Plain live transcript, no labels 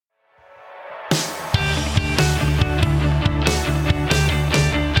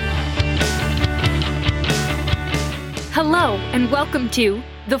Hello, and welcome to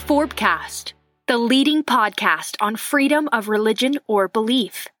the Forbcast, the leading podcast on freedom of religion or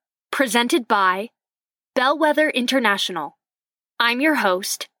belief, presented by Bellwether International. I'm your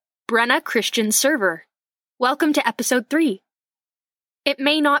host, Brenna Christian Server. Welcome to episode 3. It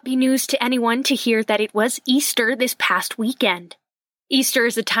may not be news to anyone to hear that it was Easter this past weekend. Easter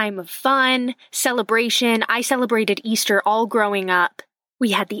is a time of fun, celebration. I celebrated Easter all growing up.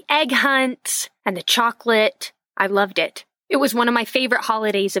 We had the egg hunts and the chocolate. I loved it. It was one of my favorite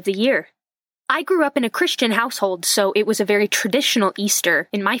holidays of the year. I grew up in a Christian household, so it was a very traditional Easter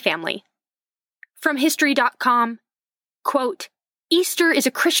in my family. From History.com, quote, Easter is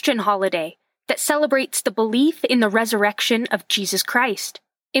a Christian holiday that celebrates the belief in the resurrection of Jesus Christ.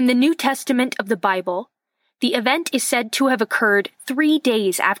 In the New Testament of the Bible, the event is said to have occurred 3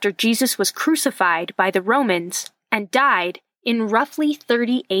 days after Jesus was crucified by the Romans and died in roughly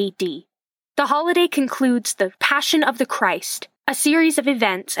 30 AD. The holiday concludes the Passion of the Christ, a series of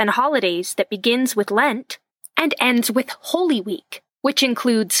events and holidays that begins with Lent and ends with Holy Week, which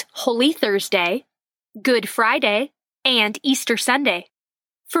includes Holy Thursday, Good Friday, and Easter Sunday.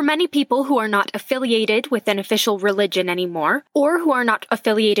 For many people who are not affiliated with an official religion anymore, or who are not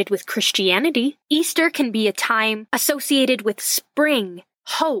affiliated with Christianity, Easter can be a time associated with spring,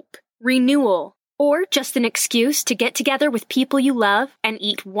 hope, renewal, or just an excuse to get together with people you love and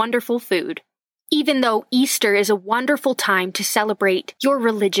eat wonderful food. Even though Easter is a wonderful time to celebrate your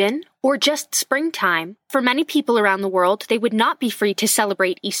religion or just springtime, for many people around the world, they would not be free to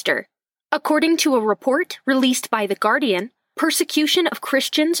celebrate Easter. According to a report released by The Guardian, persecution of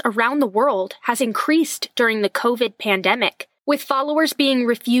Christians around the world has increased during the COVID pandemic, with followers being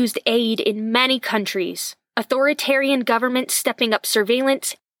refused aid in many countries, authoritarian governments stepping up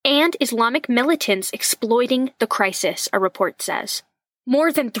surveillance, and Islamic militants exploiting the crisis, a report says.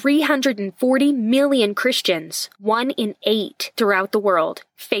 More than 340 million Christians, 1 in 8 throughout the world,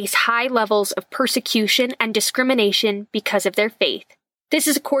 face high levels of persecution and discrimination because of their faith. This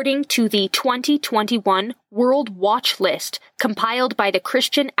is according to the 2021 World Watch List compiled by the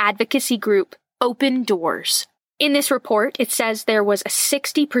Christian advocacy group Open Doors. In this report, it says there was a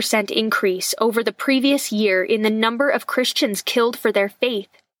 60% increase over the previous year in the number of Christians killed for their faith.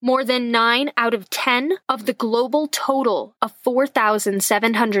 More than 9 out of 10 of the global total of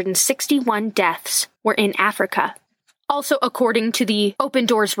 4,761 deaths were in Africa. Also, according to the Open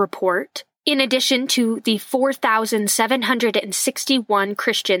Doors report, in addition to the 4,761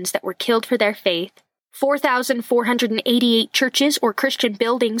 Christians that were killed for their faith, 4,488 churches or Christian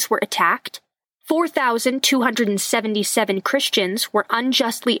buildings were attacked, 4,277 Christians were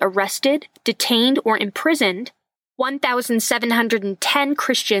unjustly arrested, detained, or imprisoned, 1,710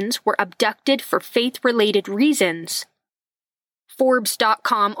 Christians were abducted for faith-related reasons.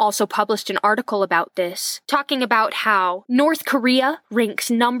 Forbes.com also published an article about this, talking about how North Korea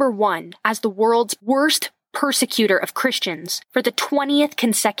ranks number 1 as the world's worst persecutor of Christians for the 20th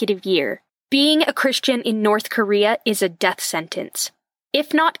consecutive year. Being a Christian in North Korea is a death sentence.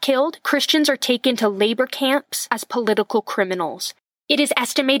 If not killed, Christians are taken to labor camps as political criminals. It is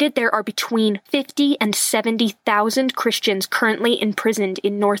estimated there are between 50 and 70,000 Christians currently imprisoned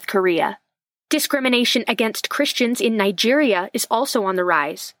in North Korea. Discrimination against Christians in Nigeria is also on the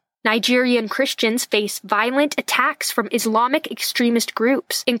rise. Nigerian Christians face violent attacks from Islamic extremist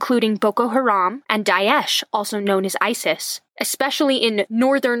groups, including Boko Haram and Daesh, also known as ISIS, especially in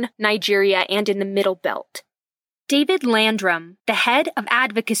northern Nigeria and in the Middle Belt. David Landrum, the head of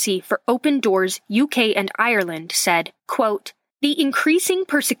advocacy for Open Doors UK and Ireland, said, quote, the increasing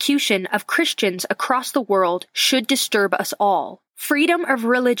persecution of Christians across the world should disturb us all. Freedom of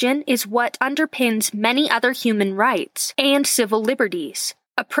religion is what underpins many other human rights and civil liberties.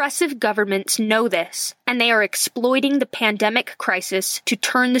 Oppressive governments know this, and they are exploiting the pandemic crisis to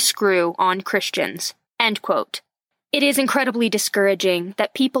turn the screw on Christians. End quote. It is incredibly discouraging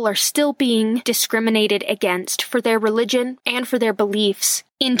that people are still being discriminated against for their religion and for their beliefs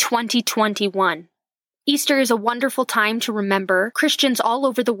in 2021. Easter is a wonderful time to remember Christians all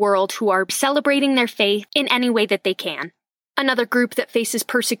over the world who are celebrating their faith in any way that they can. Another group that faces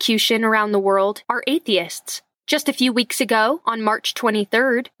persecution around the world are atheists. Just a few weeks ago, on March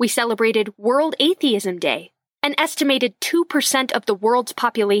 23rd, we celebrated World Atheism Day. An estimated 2% of the world's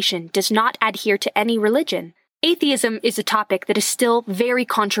population does not adhere to any religion. Atheism is a topic that is still very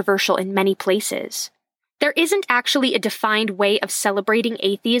controversial in many places. There isn't actually a defined way of celebrating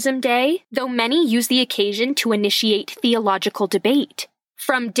Atheism Day, though many use the occasion to initiate theological debate.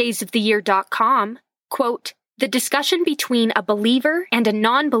 From daysoftheyear.com, quote, The discussion between a believer and a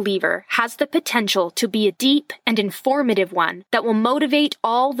non-believer has the potential to be a deep and informative one that will motivate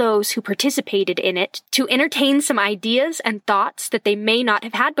all those who participated in it to entertain some ideas and thoughts that they may not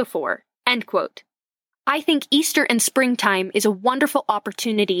have had before." End quote. I think Easter and springtime is a wonderful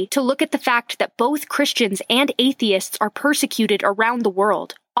opportunity to look at the fact that both Christians and atheists are persecuted around the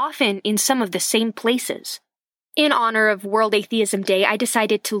world, often in some of the same places. In honor of World Atheism Day, I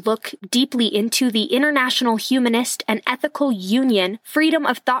decided to look deeply into the International Humanist and Ethical Union Freedom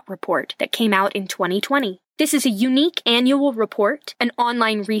of Thought report that came out in 2020. This is a unique annual report, an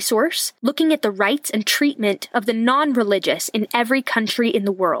online resource, looking at the rights and treatment of the non-religious in every country in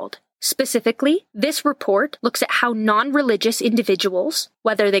the world. Specifically, this report looks at how non-religious individuals,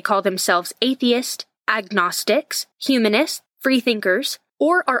 whether they call themselves atheist, agnostics, humanists, freethinkers,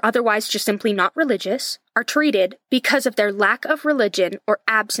 or are otherwise just simply not religious, are treated because of their lack of religion or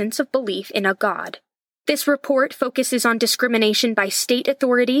absence of belief in a God. This report focuses on discrimination by state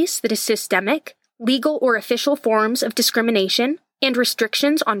authorities that is systemic, legal or official forms of discrimination, and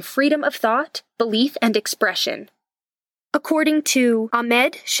restrictions on freedom of thought, belief, and expression. According to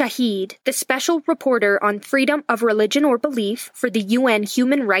Ahmed Shahid, the special reporter on freedom of religion or belief for the UN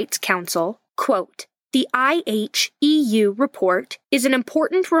Human Rights Council, quote, "The IHEU report is an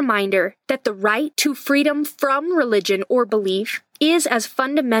important reminder that the right to freedom from religion or belief is as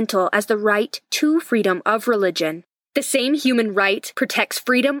fundamental as the right to freedom of religion. The same human right protects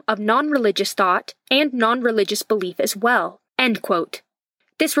freedom of non-religious thought and non-religious belief as well." End quote.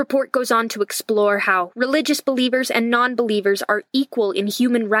 This report goes on to explore how religious believers and non-believers are equal in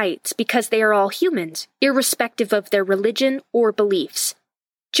human rights because they are all humans, irrespective of their religion or beliefs.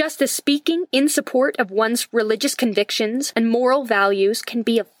 Just as speaking in support of one's religious convictions and moral values can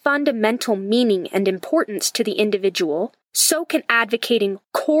be of fundamental meaning and importance to the individual, so can advocating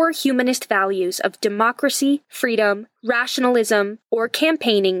core humanist values of democracy, freedom, rationalism, or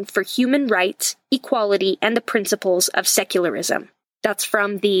campaigning for human rights, equality, and the principles of secularism. That's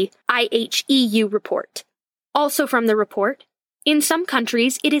from the IHEU report. Also from the report, in some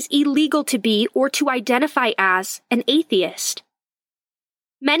countries it is illegal to be or to identify as an atheist.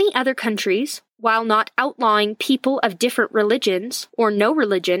 Many other countries, while not outlawing people of different religions or no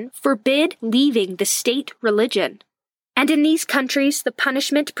religion, forbid leaving the state religion. And in these countries, the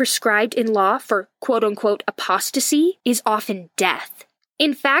punishment prescribed in law for quote-unquote apostasy is often death.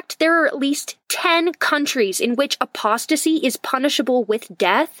 In fact, there are at least 10 countries in which apostasy is punishable with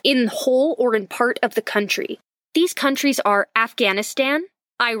death in whole or in part of the country. These countries are Afghanistan,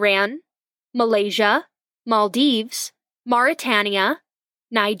 Iran, Malaysia, Maldives, Mauritania,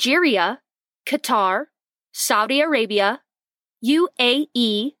 Nigeria, Qatar, Saudi Arabia,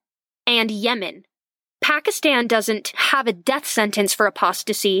 UAE, and Yemen. Pakistan doesn't have a death sentence for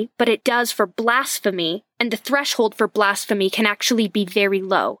apostasy, but it does for blasphemy, and the threshold for blasphemy can actually be very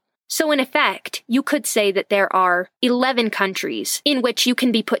low. So in effect, you could say that there are 11 countries in which you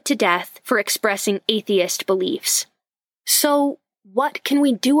can be put to death for expressing atheist beliefs. So what can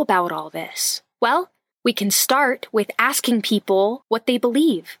we do about all this? Well, we can start with asking people what they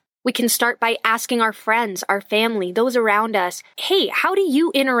believe. We can start by asking our friends, our family, those around us, hey, how do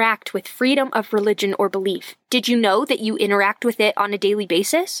you interact with freedom of religion or belief? Did you know that you interact with it on a daily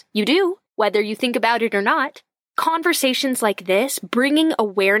basis? You do, whether you think about it or not. Conversations like this, bringing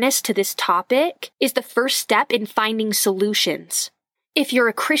awareness to this topic, is the first step in finding solutions. If you're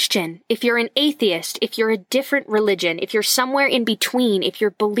a Christian, if you're an atheist, if you're a different religion, if you're somewhere in between, if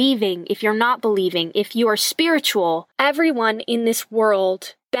you're believing, if you're not believing, if you are spiritual, everyone in this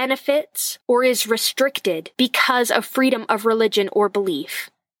world benefits or is restricted because of freedom of religion or belief.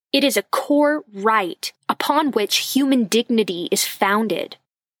 It is a core right upon which human dignity is founded.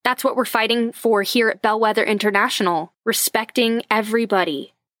 That's what we're fighting for here at Bellwether International, respecting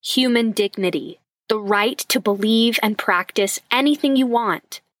everybody, human dignity. The right to believe and practice anything you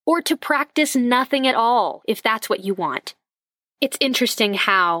want, or to practice nothing at all if that's what you want. It's interesting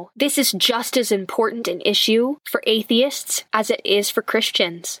how this is just as important an issue for atheists as it is for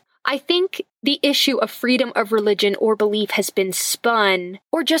Christians. I think the issue of freedom of religion or belief has been spun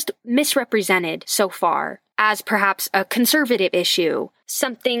or just misrepresented so far as perhaps a conservative issue,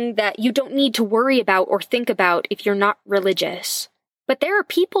 something that you don't need to worry about or think about if you're not religious. But there are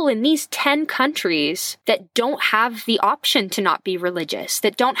people in these 10 countries that don't have the option to not be religious,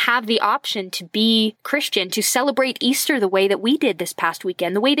 that don't have the option to be Christian, to celebrate Easter the way that we did this past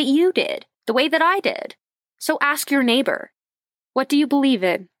weekend, the way that you did, the way that I did. So ask your neighbor, what do you believe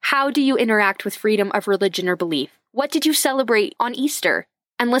in? How do you interact with freedom of religion or belief? What did you celebrate on Easter?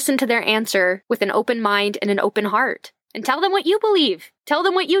 And listen to their answer with an open mind and an open heart. And tell them what you believe. Tell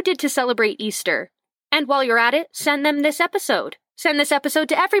them what you did to celebrate Easter. And while you're at it, send them this episode. Send this episode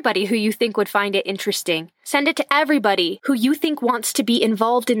to everybody who you think would find it interesting. Send it to everybody who you think wants to be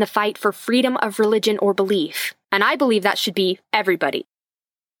involved in the fight for freedom of religion or belief. And I believe that should be everybody.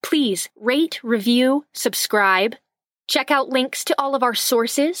 Please rate, review, subscribe. Check out links to all of our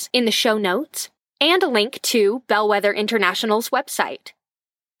sources in the show notes and a link to Bellwether International's website.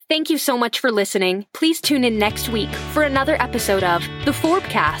 Thank you so much for listening. Please tune in next week for another episode of The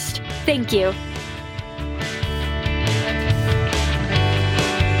Forbcast. Thank you.